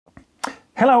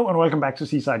Hello and welcome back to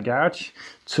Seaside Garage.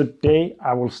 Today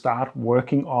I will start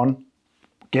working on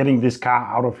getting this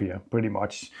car out of here, pretty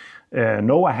much.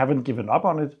 No, I haven't given up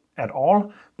on it at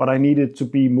all, but I need it to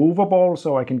be movable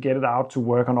so I can get it out to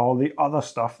work on all the other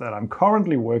stuff that I'm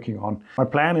currently working on. My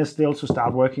plan is still to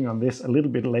start working on this a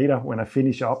little bit later when I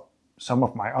finish up some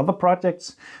of my other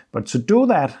projects. But to do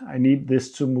that, I need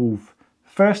this to move.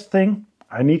 First thing,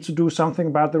 I need to do something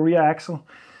about the rear axle.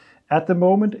 At the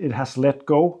moment, it has let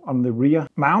go on the rear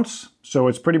mounts, so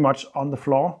it's pretty much on the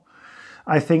floor.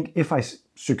 I think if I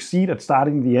succeed at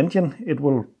starting the engine, it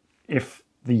will, if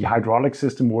the hydraulic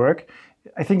system work,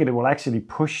 I think it will actually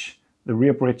push the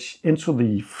rear bridge into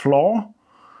the floor,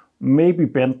 maybe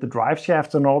bend the drive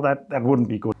shaft and all that. That wouldn't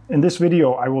be good. In this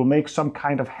video, I will make some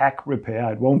kind of hack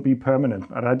repair. It won't be permanent,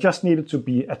 but I just need it to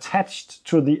be attached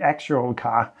to the actual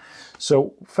car.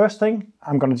 So first thing,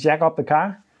 I'm gonna jack up the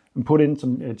car and put in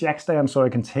some jack stands so I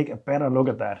can take a better look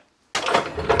at that.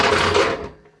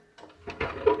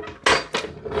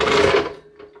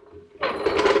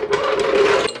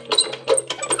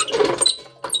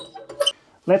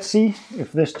 Let's see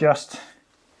if this just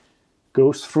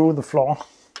goes through the floor.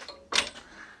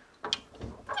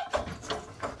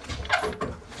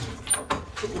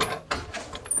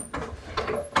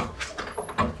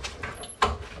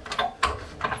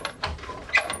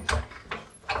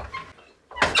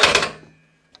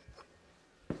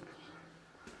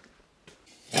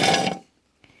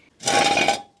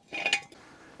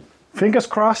 Fingers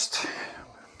crossed,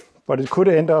 but it could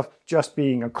end up just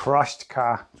being a crushed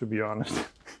car, to be honest.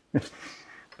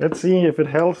 Let's see if it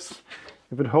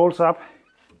holds up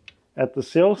at the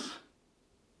sills.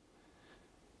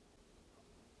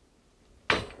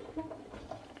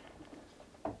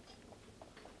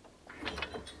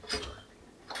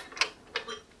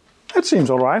 That seems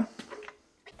all right.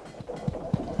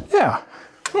 Yeah,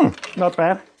 not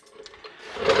bad.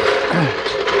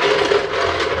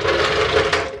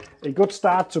 A good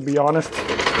start, to be honest,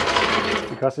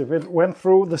 because if it went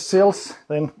through the sills,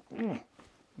 then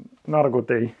not a good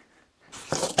day.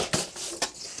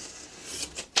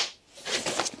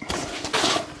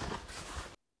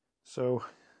 So,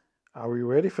 are we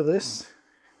ready for this?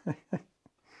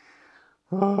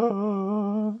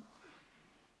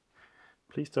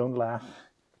 Please don't laugh,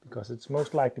 because it's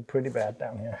most likely pretty bad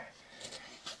down here.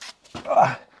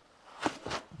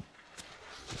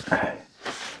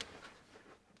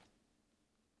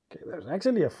 Okay, there's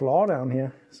actually a floor down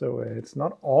here, so it's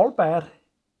not all bad.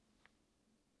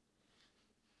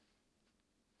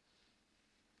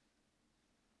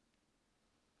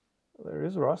 There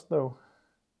is rust though,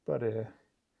 but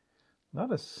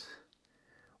not as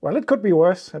well. It could be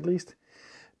worse, at least.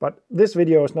 But this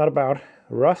video is not about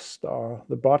rust or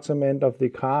the bottom end of the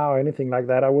car or anything like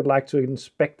that. I would like to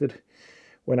inspect it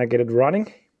when I get it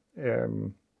running,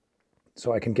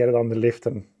 so I can get it on the lift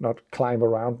and not climb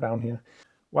around down here.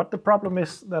 What the problem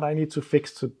is that I need to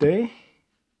fix today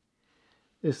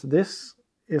is this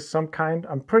is some kind,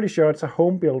 I'm pretty sure it's a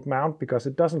home built mount because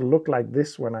it doesn't look like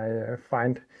this when I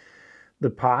find the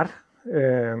part.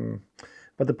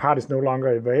 But the part is no longer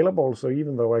available, so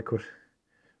even though I could,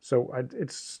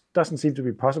 it doesn't seem to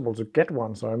be possible to get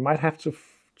one, so I might have to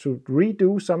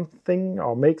redo something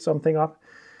or make something up.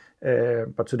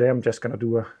 But today I'm just gonna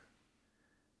do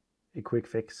a quick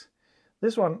fix.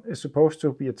 This one is supposed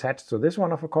to be attached to this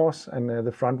one, of course, and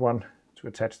the front one to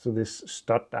attach to this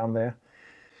stud down there.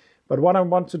 But what I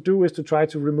want to do is to try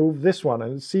to remove this one,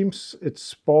 and it seems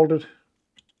it's bolted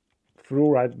through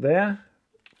right there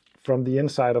from the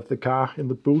inside of the car in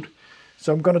the boot.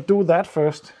 So I'm gonna do that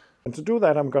first. And to do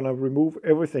that, I'm gonna remove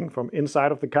everything from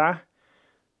inside of the car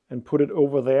and put it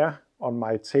over there on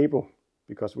my table,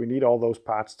 because we need all those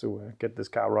parts to get this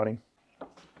car running.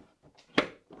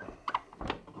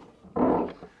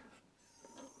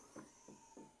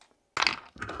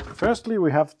 Firstly,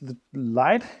 we have the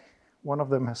light. One of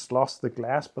them has lost the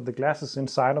glass, but the glass is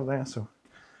inside of there, so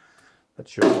that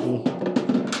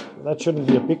shouldn't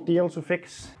be a big deal to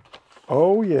fix.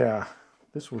 Oh yeah,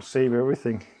 this will save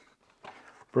everything.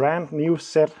 Brand new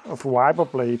set of wiper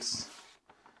blade,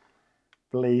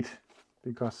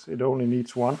 because it only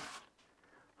needs one.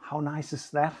 How nice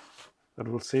is that? That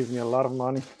will save me a lot of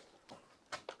money.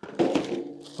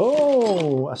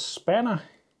 Oh, a spanner.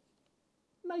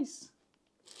 Nice.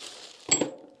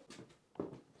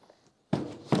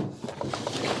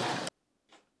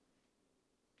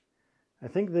 I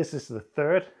think this is the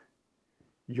third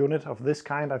unit of this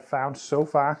kind I've found so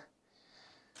far.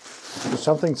 So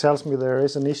something tells me there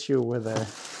is an issue with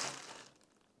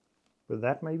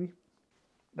that maybe.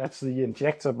 That's the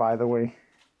injector, by the way.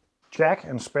 Jack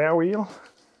and spare wheel.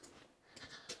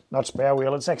 not spare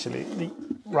wheel, it's actually the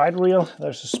right wheel.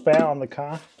 There's a spare on the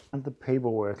car. And the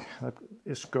paperwork that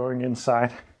is going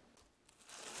inside.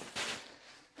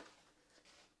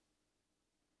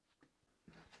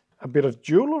 A bit of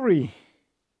jewelry.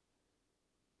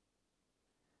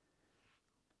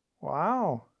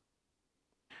 Wow.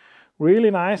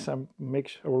 Really nice. I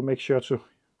will make sure to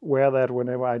wear that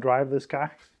whenever I drive this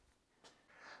car.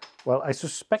 Well, I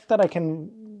suspect that I can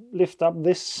lift up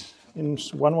this in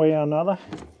one way or another.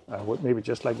 Maybe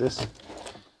just like this.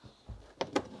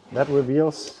 That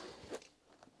reveals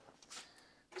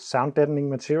sound deadening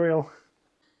material.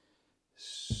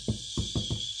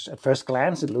 At first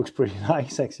glance, it looks pretty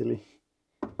nice actually,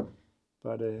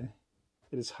 but it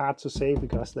is hard to say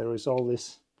because there is all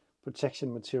this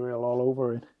protection material all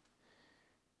over it.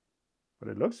 But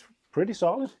it looks pretty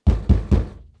solid.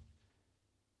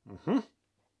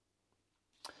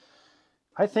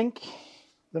 I think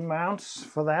the mounts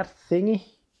for that thingy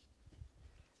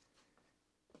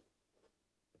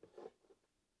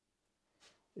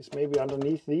is maybe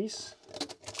underneath these.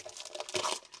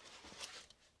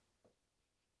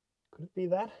 Could it be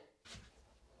that?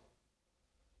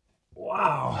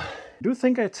 Wow. I do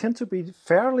think I tend to be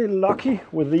fairly lucky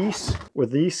with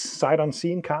these sight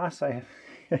unseen cars. I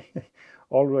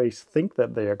always think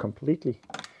that they are completely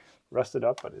rusted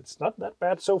up, but it's not that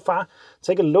bad so far.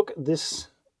 Take a look at this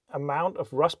amount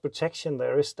of rust protection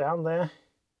there is down there.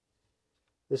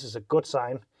 This is a good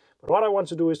sign. But what I want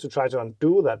to do is to try to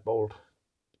undo that bolt.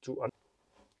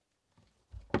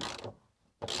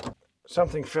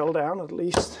 Something fell down at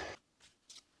least.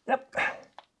 Yep.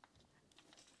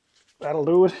 That'll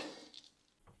do it.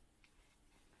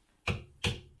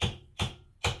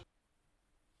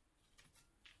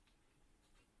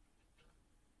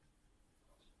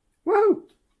 Woohoo!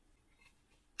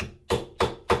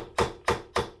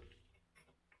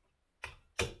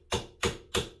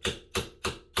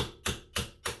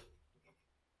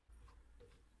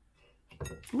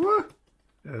 Whoa!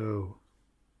 Oh.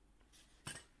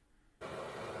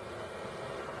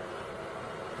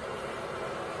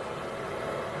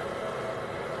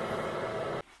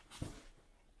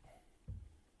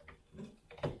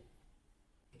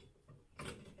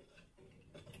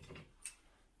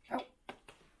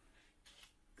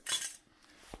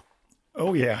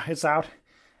 Oh yeah, it's out.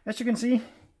 As you can see,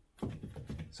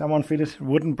 someone fitted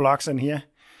wooden blocks in here.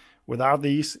 Without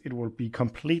these, it will be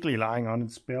completely lying on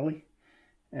its belly.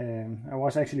 I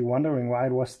was actually wondering why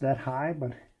it was that high,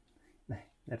 but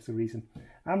that's the reason.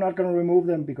 I'm not going to remove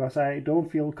them because I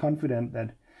don't feel confident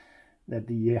that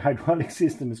the hydraulic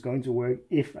system is going to work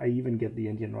if I even get the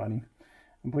engine running.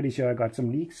 I'm pretty sure I got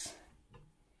some leaks.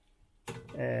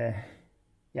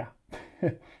 Yeah,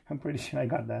 I'm pretty sure I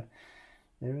got that.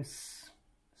 There is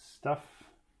stuff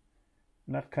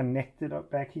not connected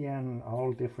up back here and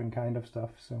all different kind of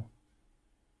stuff, so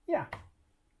yeah.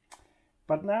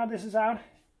 But now this is out.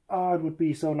 Oh, it would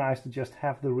be so nice to just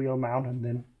have the real mount and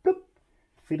then bloop,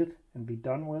 fit it and be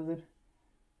done with it.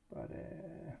 But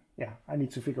yeah, I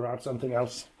need to figure out something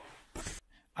else.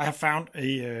 I have found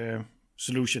a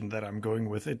solution that I'm going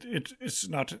with.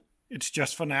 It's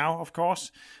just for now, of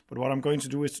course, but what I'm going to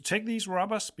do is to take these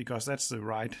rubbers, because that's the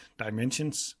right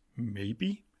dimensions,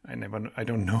 maybe. I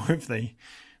don't know if they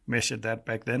measured that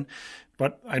back then,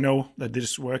 but I know that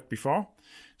this worked before.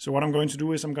 So what I'm going to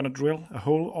do is I'm going to drill a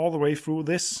hole all the way through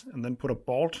this and then put a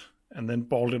bolt and then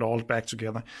bolt it all back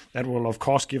together. That will of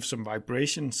course give some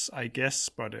vibrations, I guess,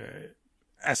 but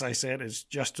as I said, it's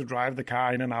just to drive the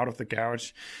car in and out of the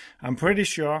garage. I'm pretty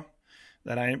sure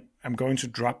that I'm going to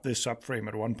drop this subframe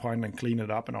at one point and clean it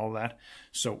up and all that.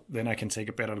 So then I can take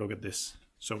a better look at this.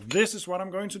 So this is what I'm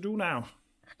going to do now.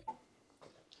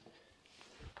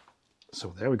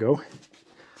 So there we go.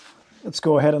 Let's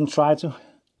go ahead and try to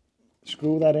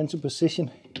screw that into position.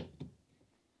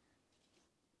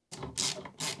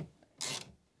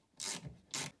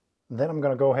 Then I'm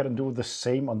going to go ahead and do the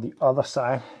same on the other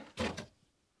side.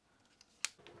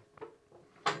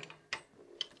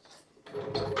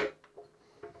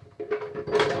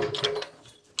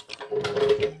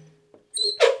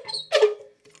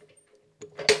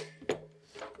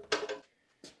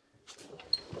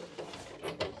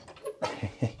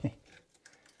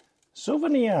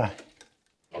 Souvenir.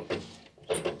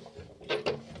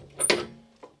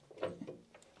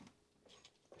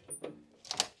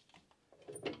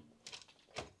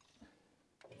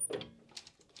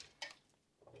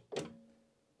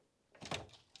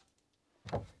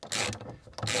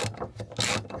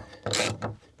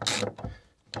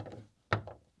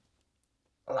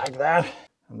 Like that.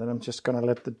 And then I'm just gonna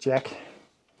let the jack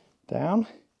down.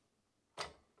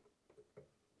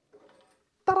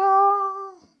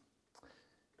 Ta-da!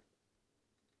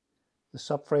 The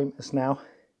subframe is now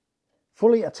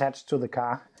fully attached to the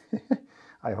car.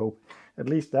 I hope. At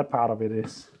least that part of it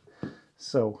is.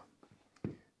 So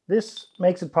this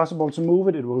makes it possible to move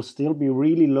it. It will still be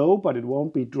really low, but it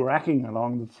won't be dragging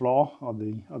along the floor or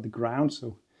the ground.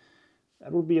 So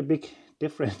that will be a big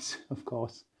difference, of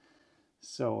course.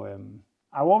 So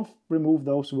I won't remove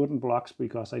those wooden blocks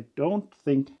because I don't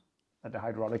think that the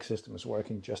hydraulic system is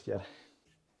working just yet.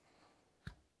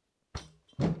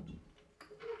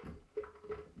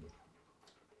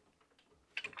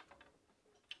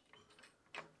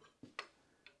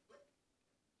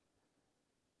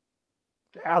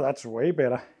 Yeah, that's way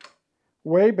better.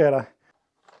 Way better.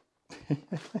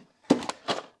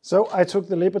 So I took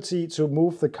the liberty to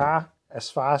move the car as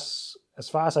far as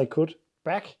I could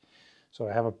back. So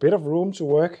I have a bit of room to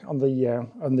work on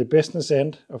the business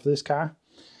end of this car.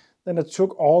 Then I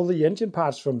took all the engine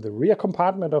parts from the rear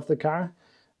compartment of the car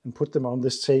and put them on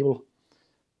this table.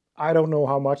 I don't know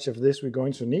how much of this we're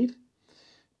going to need,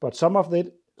 but some of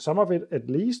it at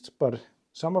least, but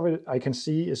some of it I can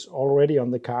see is already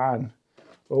on the car. And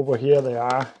over here there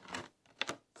are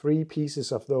 3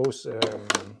 pieces of those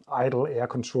idle air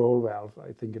control valve,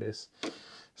 I think it is.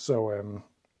 So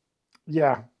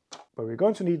yeah, but we're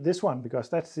going to need this one because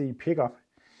that's the pickup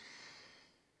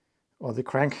or the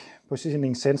crank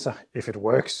positioning sensor, if it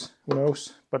works, who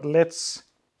knows. But let's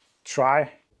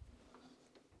try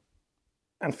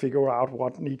and figure out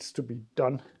what needs to be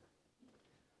done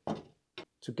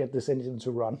to get this engine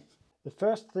to run. The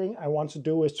first thing I want to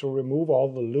do is to remove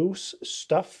all the loose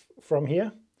stuff from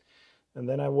here. And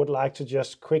then I would like to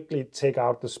just quickly take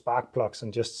out the spark plugs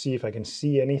and just see if I can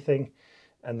see anything.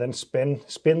 And then spin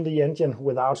the engine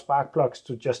without spark plugs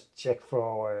to just check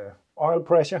for oil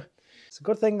pressure. It's a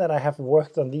good thing that I have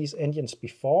worked on these engines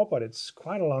before, but it's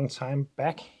quite a long time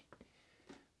back.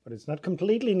 But it's not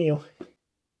completely new.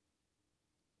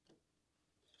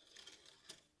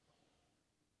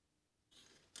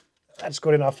 That's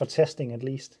good enough for testing at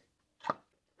least.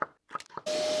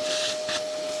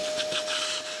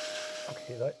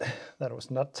 Okay, that was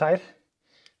not tight.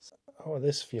 Oh,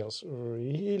 this feels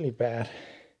really bad.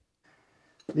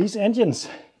 These engines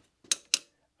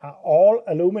are all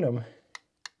aluminum,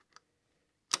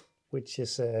 which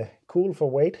is cool for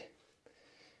weight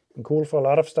and cool for a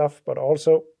lot of stuff, but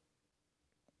also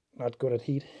not good at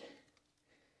heat.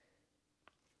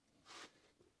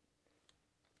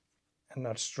 And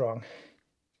not strong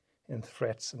in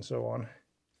threads and so on.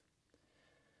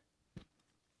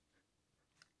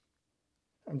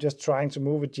 I'm just trying to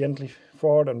move it gently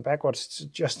forward and backwards to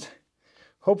just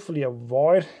hopefully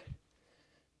avoid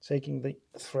taking the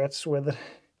threads with it.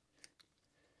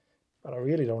 But I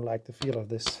really don't like the feel of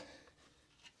this.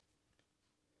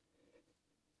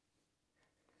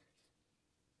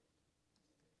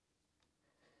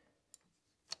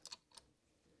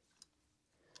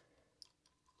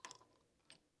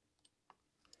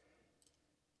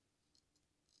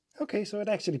 Okay, so it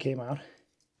actually came out.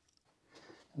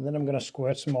 And then I'm going to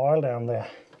squirt some oil down there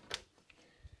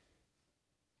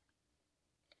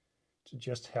to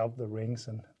just help the rings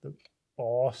and the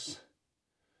bores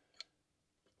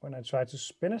when I try to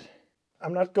spin it.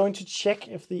 I'm not going to check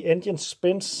if the engine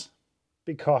spins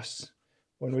because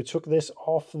when we took this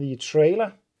off the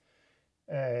trailer,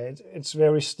 it's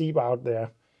very steep out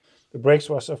there. The brakes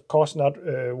was of course not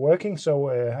working, so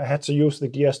I had to use the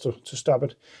gears to stop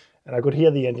it. And I could hear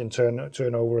the engine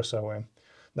turn over, so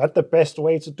not the best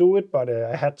way to do it, but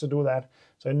I had to do that.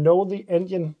 So I know the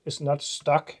engine is not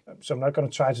stuck, so I'm not going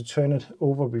to try to turn it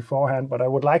over beforehand, but I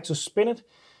would like to spin it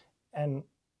and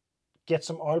get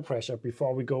some oil pressure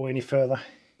before we go any further.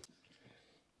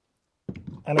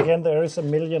 And again, there is a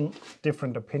million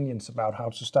different opinions about how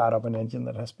to start up an engine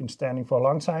that has been standing for a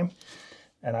long time.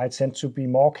 And I tend to be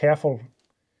more careful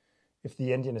if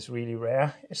the engine is really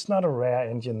rare. It's not a rare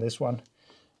engine, this one.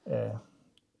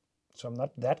 So I'm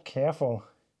not that careful.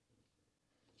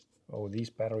 Oh, these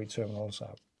battery terminals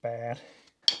are bad.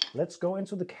 Let's go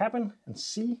into the cabin and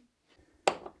see.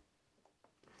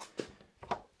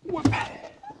 Whoop.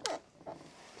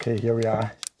 Okay, here we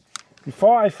are.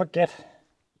 Before I forget,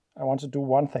 I want to do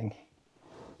one thing.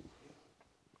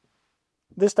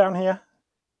 This down here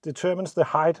determines the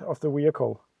height of the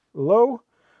vehicle. Low,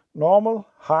 normal,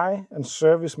 high, and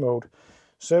service mode.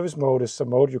 Service mode is a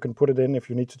mode you can put it in if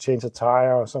you need to change a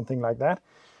tire or something like that,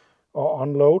 or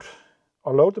unload,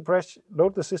 or load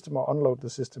the system or unload the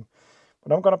system.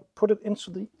 But I'm going to put it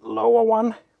into the lower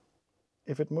one.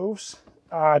 If it moves,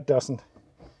 it doesn't.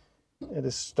 It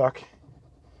is stuck.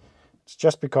 It's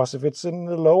just because if it's in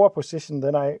the lower position,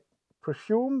 then I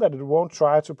presume that it won't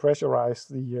try to pressurize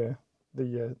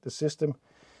the system,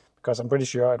 because I'm pretty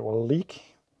sure it will leak.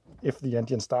 if the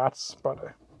engine starts,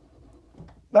 but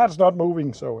that's not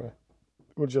moving, so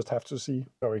we'll just have to see.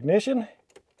 So ignition.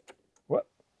 Well,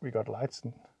 we got lights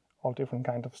and all different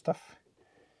kind of stuff.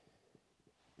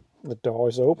 The door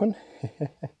is open.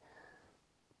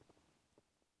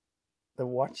 The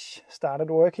watch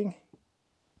started working.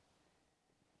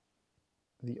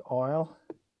 The oil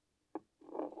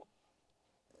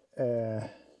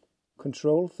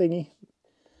control thingy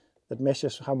that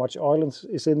measures how much oil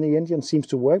is in the engine seems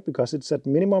to work because it's at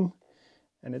minimum,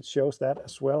 and it shows that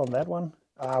as well on that one.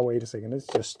 Ah, wait a second, it's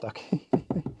just stuck.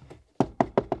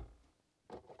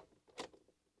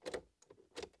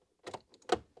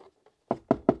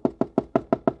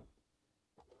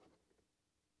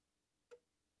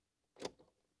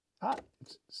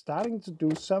 It's starting to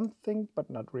do something, but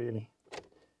not really.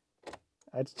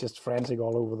 It's just frantic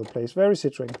all over the place. Very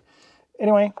Citroen.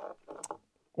 Anyway,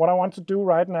 what I want to do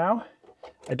right now,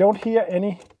 I don't hear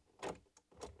any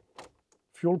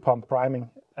fuel pump priming,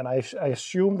 and I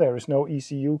assume there is no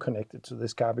ECU connected to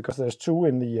this car because there's two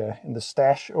in the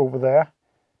stash over there.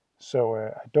 So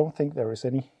I don't think there is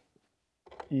any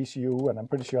ECU, and I'm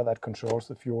pretty sure that controls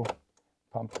the fuel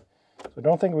pump. So I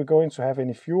don't think we're going to have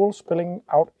any fuel spilling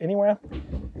out anywhere.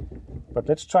 But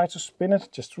let's try to spin it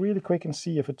just really quick and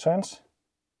see if it turns.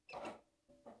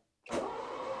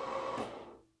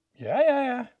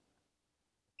 Yeah.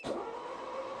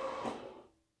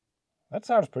 That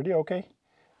sounds pretty okay.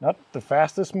 Not the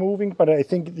fastest moving, but I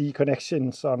think the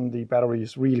connections on the battery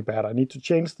is really bad. I need to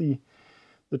change the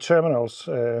terminals,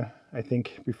 I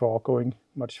think, before going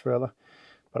much further.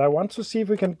 But I want to see if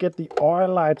we can get the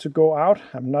oil light to go out.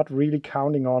 I'm not really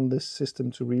counting on this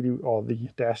system to really, or the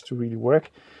dash to really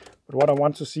work. But what I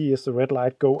want to see is the red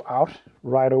light go out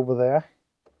right over there.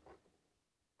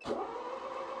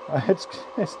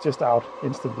 It's just out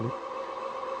instantly.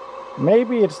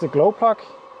 Maybe it's the glow plug.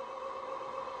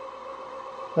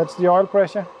 That's the oil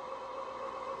pressure.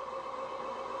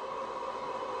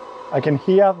 I can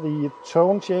hear the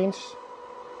tone change.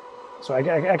 So I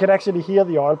can actually hear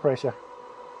the oil pressure.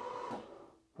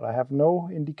 But I have no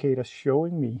indicator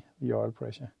showing me the oil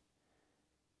pressure.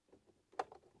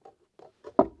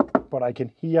 But I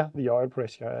can hear the oil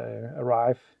pressure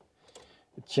arrive.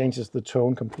 It changes the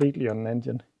tone completely on an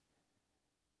engine.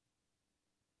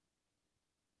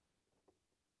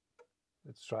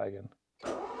 Let's try again.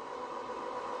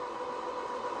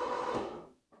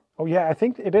 Oh yeah, I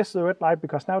think it is the red light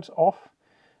because now it's off.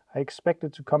 I expect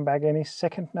it to come back any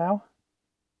second now.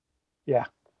 Yeah,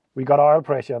 we got oil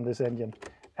pressure on this engine.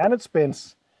 And it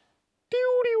spins.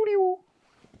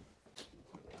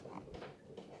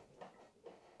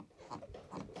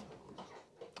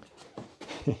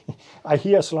 I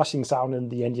hear a sloshing sound in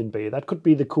the engine bay. That could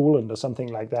be the coolant or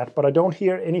something like that, but I don't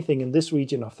hear anything in this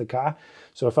region of the car.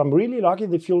 So if I'm really lucky,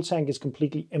 the fuel tank is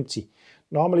completely empty.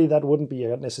 Normally that wouldn't be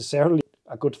necessarily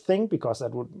a good thing because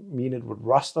that would mean it would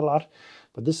rust a lot.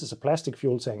 But this is a plastic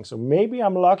fuel tank, so maybe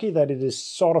I'm lucky that it is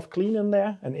sort of clean in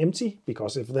there and empty,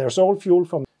 because if there's old fuel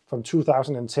from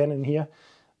 2010 in here,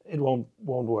 it won't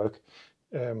work.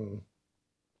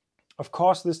 Of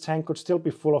course, this tank could still be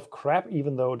full of crap,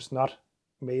 even though it's not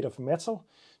made of metal.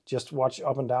 Just watch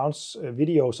Up and Down's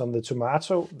videos on the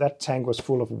Tomato. That tank was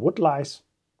full of wood lice,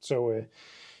 so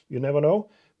you never know.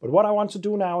 But what I want to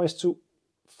do now is to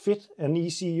fit an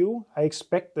ECU. I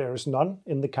expect there is none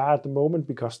in the car at the moment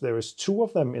because there is two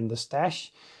of them in the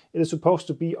stash. It is supposed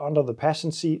to be under the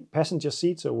passenger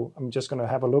seat, so I'm just going to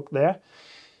have a look there.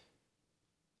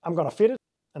 I'm going to fit it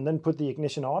and then put the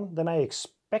ignition on. Then I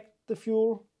expect the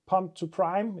fuel pump to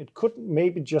prime. It could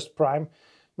maybe just prime.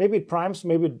 Maybe it primes,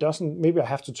 maybe it doesn't. Maybe I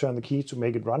have to turn the key to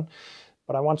make it run.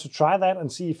 But I want to try that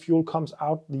and see if fuel comes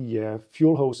out the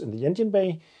fuel hose in the engine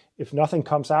bay. If nothing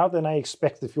comes out, then I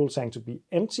expect the fuel tank to be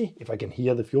empty, if I can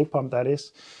hear the fuel pump, that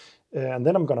is. And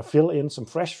then I'm going to fill in some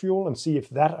fresh fuel and see if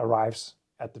that arrives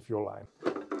at the fuel line.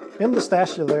 In the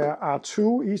stash there are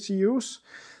two ECUs.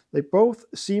 They both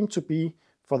seem to be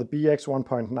for the BX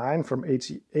 1.9 from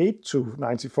 88 to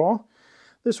 94.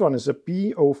 This one is a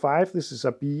B05, this is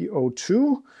a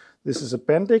B02, this is a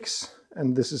Bendix,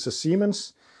 and this is a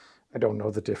Siemens. I don't know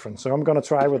the difference, so I'm going to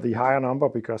try with the higher number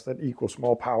because that equals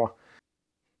more power.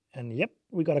 And yep,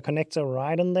 we got a connector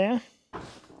right in there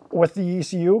with the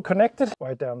ECU connected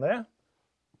right down there.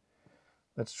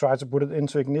 Let's try to put it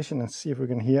into ignition and see if we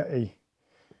can hear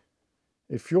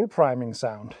a fuel priming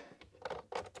sound.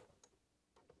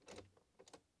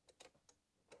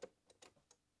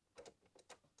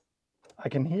 I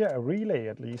can hear a relay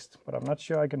at least, but I'm not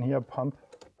sure I can hear a pump.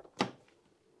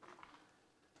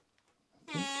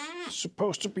 It's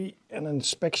supposed to be an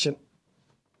inspection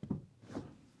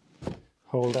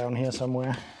hole down here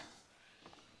somewhere.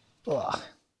 Ugh.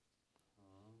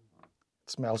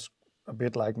 It smells a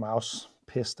bit like mouse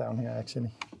piss down here,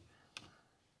 actually.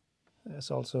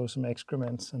 There's also some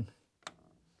excrements and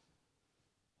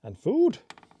food.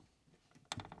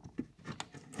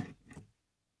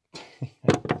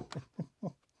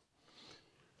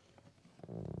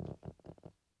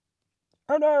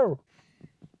 Oh no!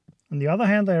 On the other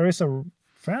hand, there is a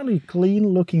fairly clean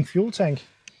looking fuel tank.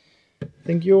 I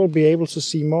think you will be able to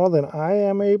see more than I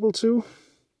am able to.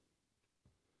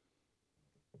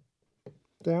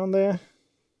 Down there.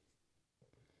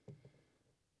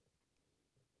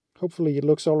 Hopefully it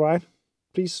looks all right.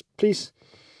 Please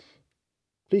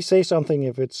say something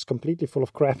if it's completely full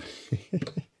of crap.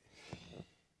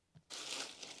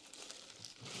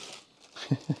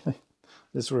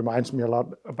 This reminds me a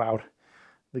lot about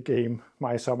the game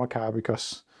My Summer Car,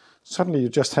 because suddenly you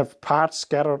just have parts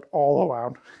scattered all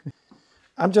around.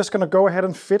 I'm just gonna go ahead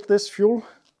and fit this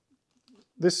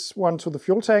one to the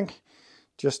fuel tank.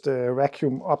 Just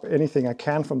vacuum up anything I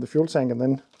can from the fuel tank and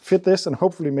then fit this and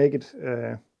hopefully make it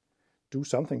do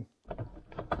something.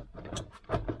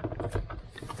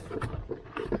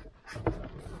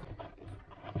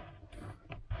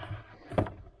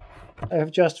 I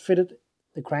have just fitted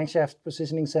the crankshaft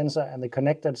positioning sensor, and the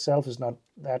connector itself is not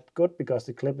that good because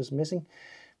the clip is missing,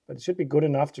 but it should be good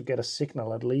enough to get a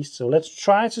signal at least. So let's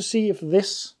try to see if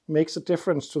this makes a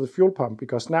difference to the fuel pump,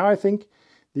 because now I think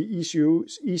the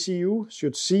ECU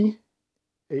should see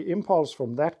an impulse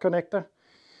from that connector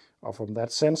or from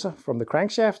that sensor from the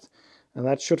crankshaft, and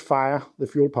that should fire the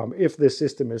fuel pump if this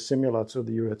system is similar to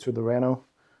the Renault.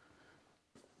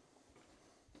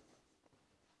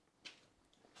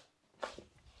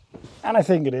 And I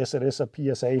think it is a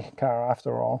PSA car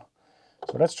after all.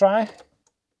 So let's try.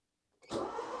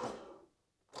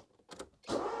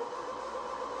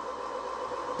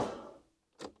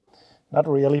 Not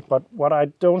really, but what I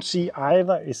don't see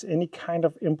either is any kind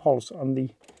of impulse on the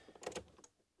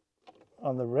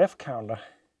rev counter.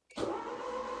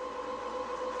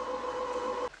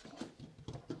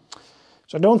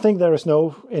 So I don't think there is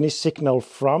any signal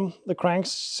from the crank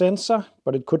sensor,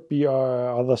 but it could be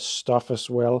other stuff as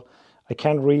well. I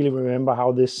can't really remember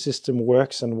how this system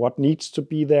works and what needs to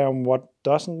be there and what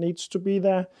doesn't need to be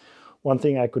there. One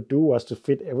thing I could do was to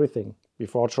fit everything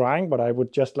before trying, but I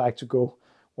would just like to go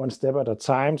one step at a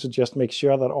time to just make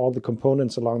sure that all the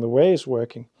components along the way is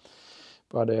working.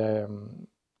 But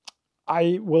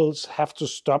I will have to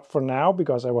stop for now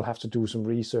because I will have to do some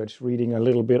research, reading a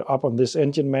little bit up on this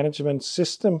engine management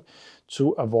system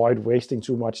to avoid wasting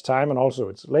too much time. And also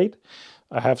it's late.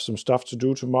 I have some stuff to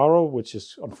do tomorrow, which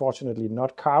is unfortunately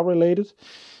not car related.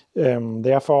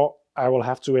 Therefore, I will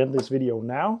have to end this video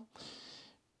now.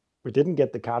 We didn't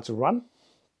get the car to run,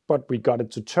 but we got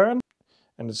it to turn.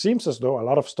 And it seems as though a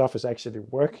lot of stuff is actually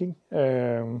working,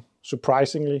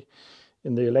 surprisingly,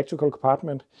 in the electrical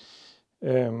compartment.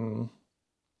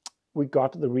 We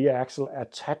got the rear axle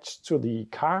attached to the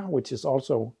car, which is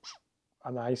also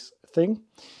a nice thing.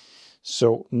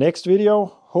 So next video,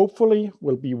 hopefully,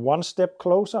 will be one step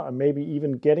closer and maybe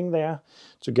even getting there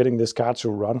to getting this car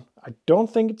to run. I don't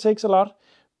think it takes a lot,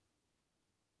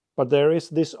 but there is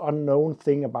this unknown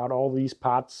thing about all these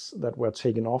parts that were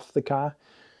taken off the car.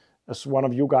 As one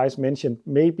of you guys mentioned,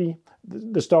 maybe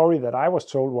the story that I was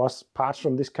told was parts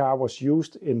from this car was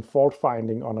used in fault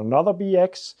finding on another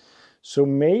BX. So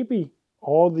maybe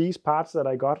all these parts that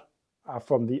I got are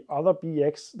from the other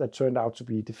BX that turned out to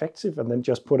be defective and then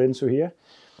just put into here.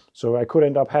 So I could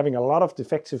end up having a lot of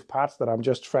defective parts that I'm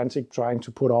just frantic trying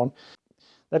to put on.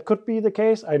 That could be the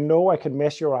case. I know I can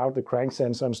measure out the crank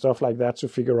sensor and stuff like that to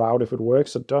figure out if it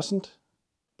works or doesn't.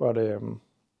 But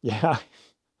yeah,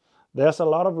 there's a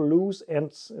lot of loose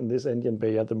ends in this engine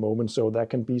bay at the moment, so there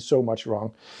can be so much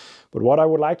wrong. But what I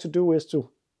would like to do is to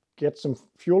get some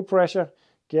fuel pressure,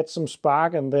 get some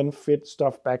spark, and then fit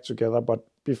stuff back together. But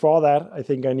before that, I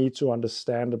think I need to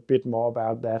understand a bit more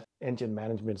about that engine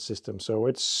management system. So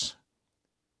it's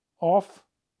off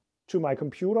to my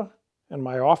computer and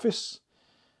my office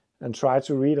and try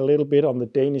to read a little bit on the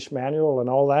Danish manual and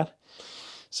all that.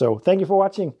 So thank you for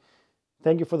watching.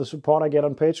 Thank you for the support I get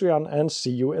on Patreon, and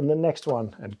see you in the next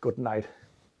one, and good night.